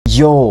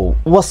Yo,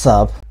 what's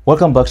up?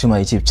 Welcome back to my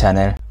YouTube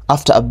channel.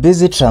 After a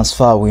busy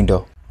transfer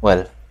window,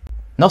 well,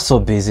 not so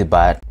busy,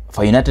 but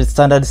for United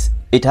standards,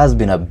 it has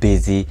been a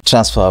busy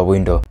transfer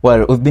window.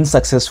 Well, we've been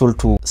successful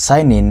to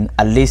sign in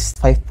at least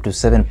 5 to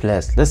 7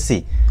 players. Let's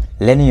see.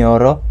 Lenny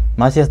Yoro,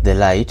 Matthias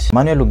Delight,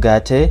 Manuel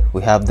Ugarte,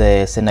 we have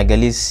the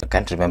Senegalese, I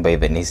can't remember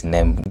even his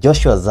name,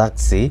 Joshua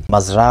Zaxi,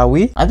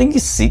 Mazraoui, I think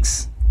he's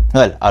 6.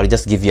 Well, I'll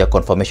just give you a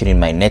confirmation in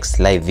my next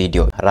live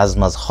video.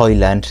 Rasmus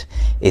Højlund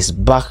is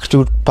back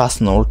to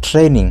personal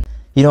training.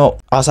 You know,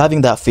 I was having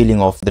that feeling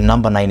of the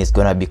number 9 is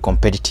gonna be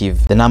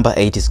competitive, the number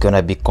 8 is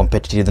gonna be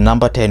competitive, the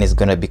number 10 is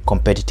gonna be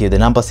competitive, the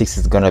number 6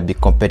 is gonna be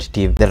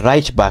competitive, the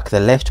right back, the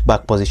left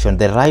back position,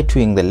 the right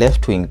wing, the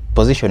left wing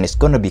position is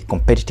gonna be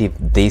competitive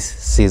this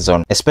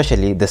season,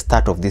 especially the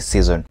start of this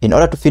season. In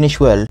order to finish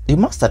well, you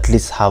must at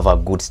least have a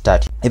good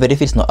start. Even if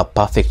it's not a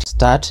perfect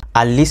start,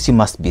 at least you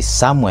must be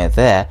somewhere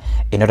there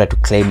in order to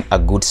claim a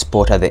good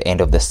spot at the end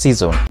of the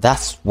season.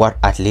 That's what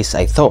at least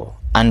I thought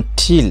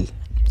until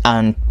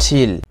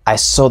I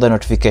saw the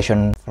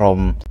notification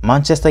from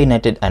Manchester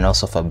United and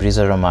also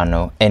Fabrizio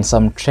Romano and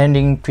some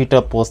trending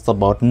Twitter posts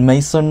about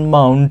Mason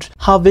Mount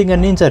having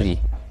an injury.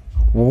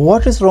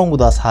 What is wrong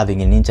with us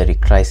having an injury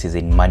crisis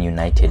in Man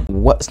United?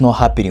 What's not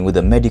happening with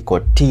the medical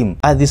team?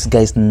 Are these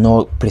guys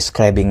not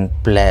prescribing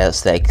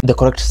players like the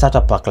correct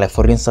starter pack? Like,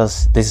 for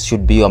instance, this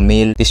should be your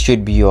meal, this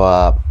should be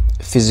your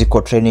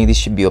physical training, this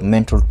should be your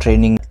mental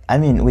training. I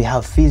mean, we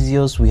have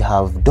physios, we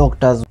have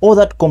doctors, all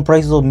that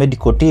comprises of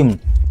medical team.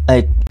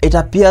 Like, it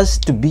appears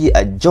to be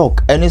a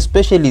joke, and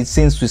especially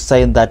since we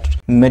signed that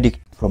medic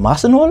from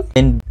Arsenal,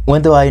 and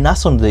when they were in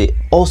Arsenal they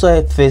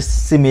also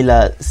faced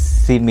similar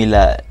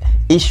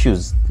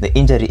issues, the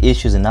injury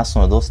issues in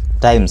Arsenal those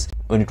times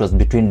when it was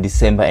between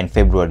December and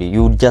February.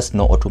 You would just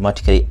know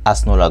automatically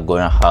Arsenal are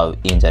gonna have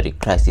injury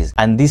crisis,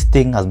 and this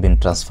thing has been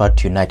transferred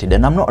to United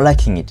and I'm not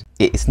liking it.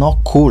 It's not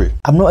cool.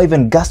 I'm not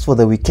even gassed for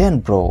the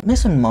weekend, bro.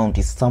 Mason Mount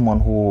is someone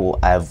who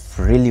I've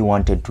really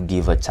wanted to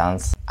give a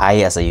chance.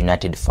 I, as a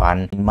United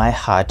fan, in my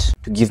heart,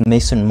 to give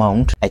Mason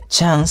Mount a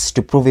chance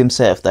to prove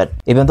himself that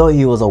even though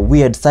he was a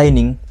weird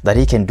signing, that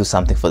he can do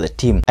something for the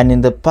team. And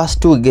in the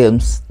past 2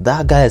 games,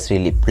 that guy has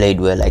really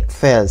played well. Like,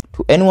 fairs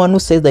to anyone who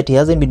says that he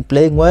hasn't been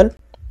playing well,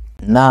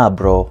 nah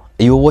bro,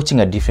 you're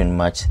watching a different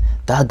match.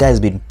 That guy's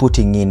been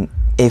putting in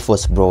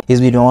efforts, bro. He's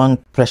been one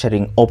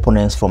pressuring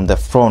opponents from the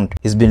front.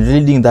 He's been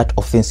leading that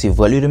offensive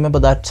well. You remember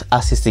that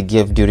assist he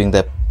gave during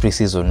the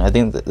preseason? I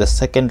think the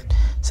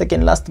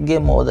second last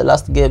game or the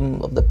last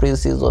game of the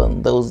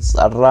preseason, there was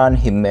a run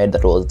he made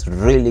that was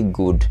really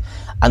good.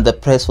 And the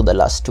press for the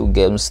last 2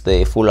 games,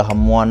 the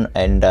Fulham one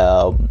and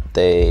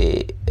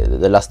the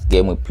last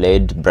game we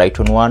played,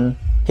 Brighton one,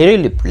 he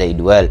really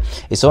played well.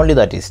 It's only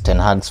that it's Ten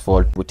Hag's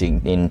fault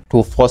putting in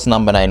 2 false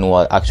number 9 who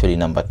are actually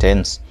number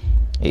 10s.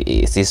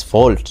 It's his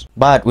fault.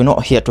 But we're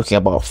not here talking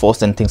about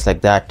faults and things like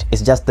that.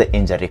 It's just the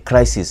injury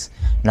crisis.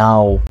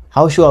 Now,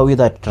 how sure are we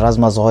that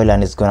Rasmus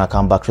Højlund is gonna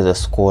come back to the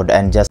squad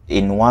and just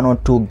in 1 or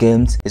 2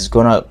 games is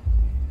gonna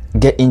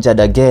get injured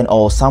again,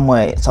 or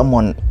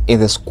someone in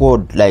the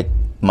squad like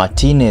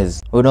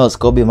Martinez, who knows,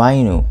 Kobe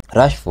Mainu,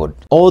 Rashford,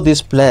 all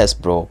these players,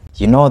 bro,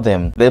 you know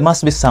them. There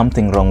must be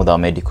something wrong with our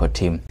medical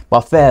team.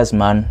 But fairs,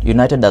 man,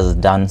 United has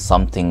done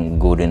something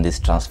good in this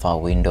transfer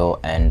window,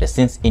 and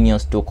since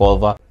Ineos took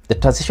over, the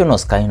transition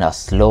was kind of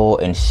slow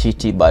and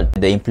shitty, but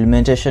the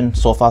implementation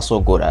so far so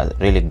good,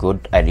 really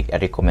good. I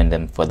recommend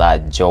them for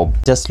that job.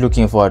 Just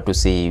looking forward to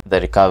see the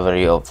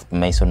recovery of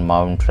Mason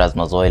Mount,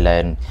 Rasmus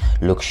Højlund,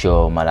 Luke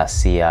Shaw,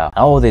 Malacia,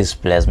 all these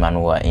players, man,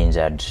 who are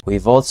injured.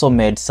 We've also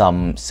made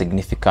some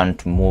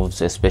significant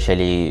moves,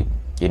 especially,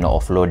 you know,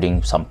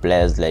 offloading some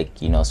players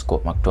like, you know,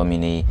 Scott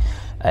McTominay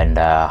and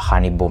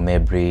Hannibal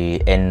Mabry,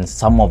 and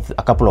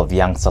a couple of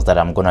youngsters that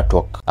I'm gonna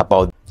talk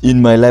about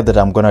in my live that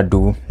I'm gonna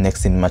do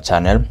next in my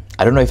channel.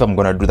 I don't know if I'm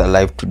gonna do that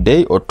live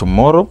today or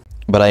tomorrow,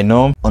 but I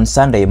know on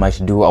Sunday you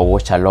might do a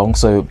watch along,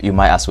 so you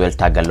might as well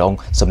tag along.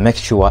 So make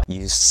sure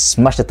you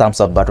smash the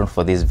thumbs up button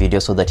for this video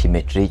so that it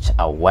may reach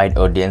a wide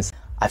audience.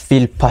 I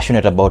feel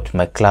passionate about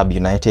my club,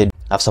 United.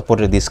 I've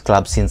supported this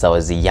club since I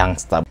was a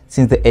youngster.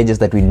 Since the ages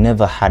that we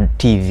never had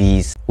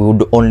TVs, we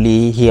would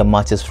only hear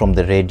matches from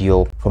the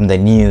radio, from the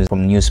news,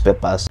 from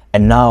newspapers.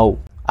 And now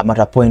I'm at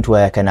a point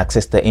where I can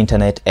access the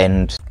internet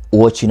and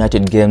watch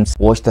United games,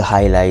 watch the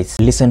highlights,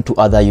 listen to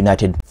other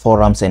United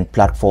forums and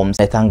platforms.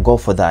 I thank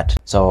God for that.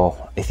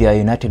 So if you're a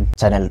United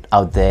channel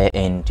out there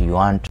and you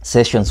want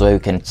sessions where you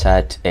can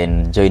chat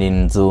and join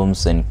in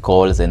Zooms and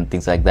calls and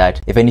things like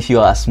that, even if you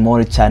are a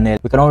small channel,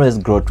 we can always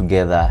grow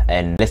together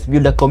and let's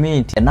build a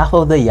community. Enough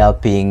of the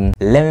yapping.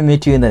 Let me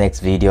meet you in the next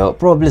video.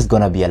 Probably it's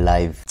gonna be a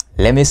live.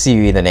 Let me see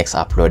you in the next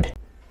upload.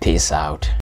 Peace out.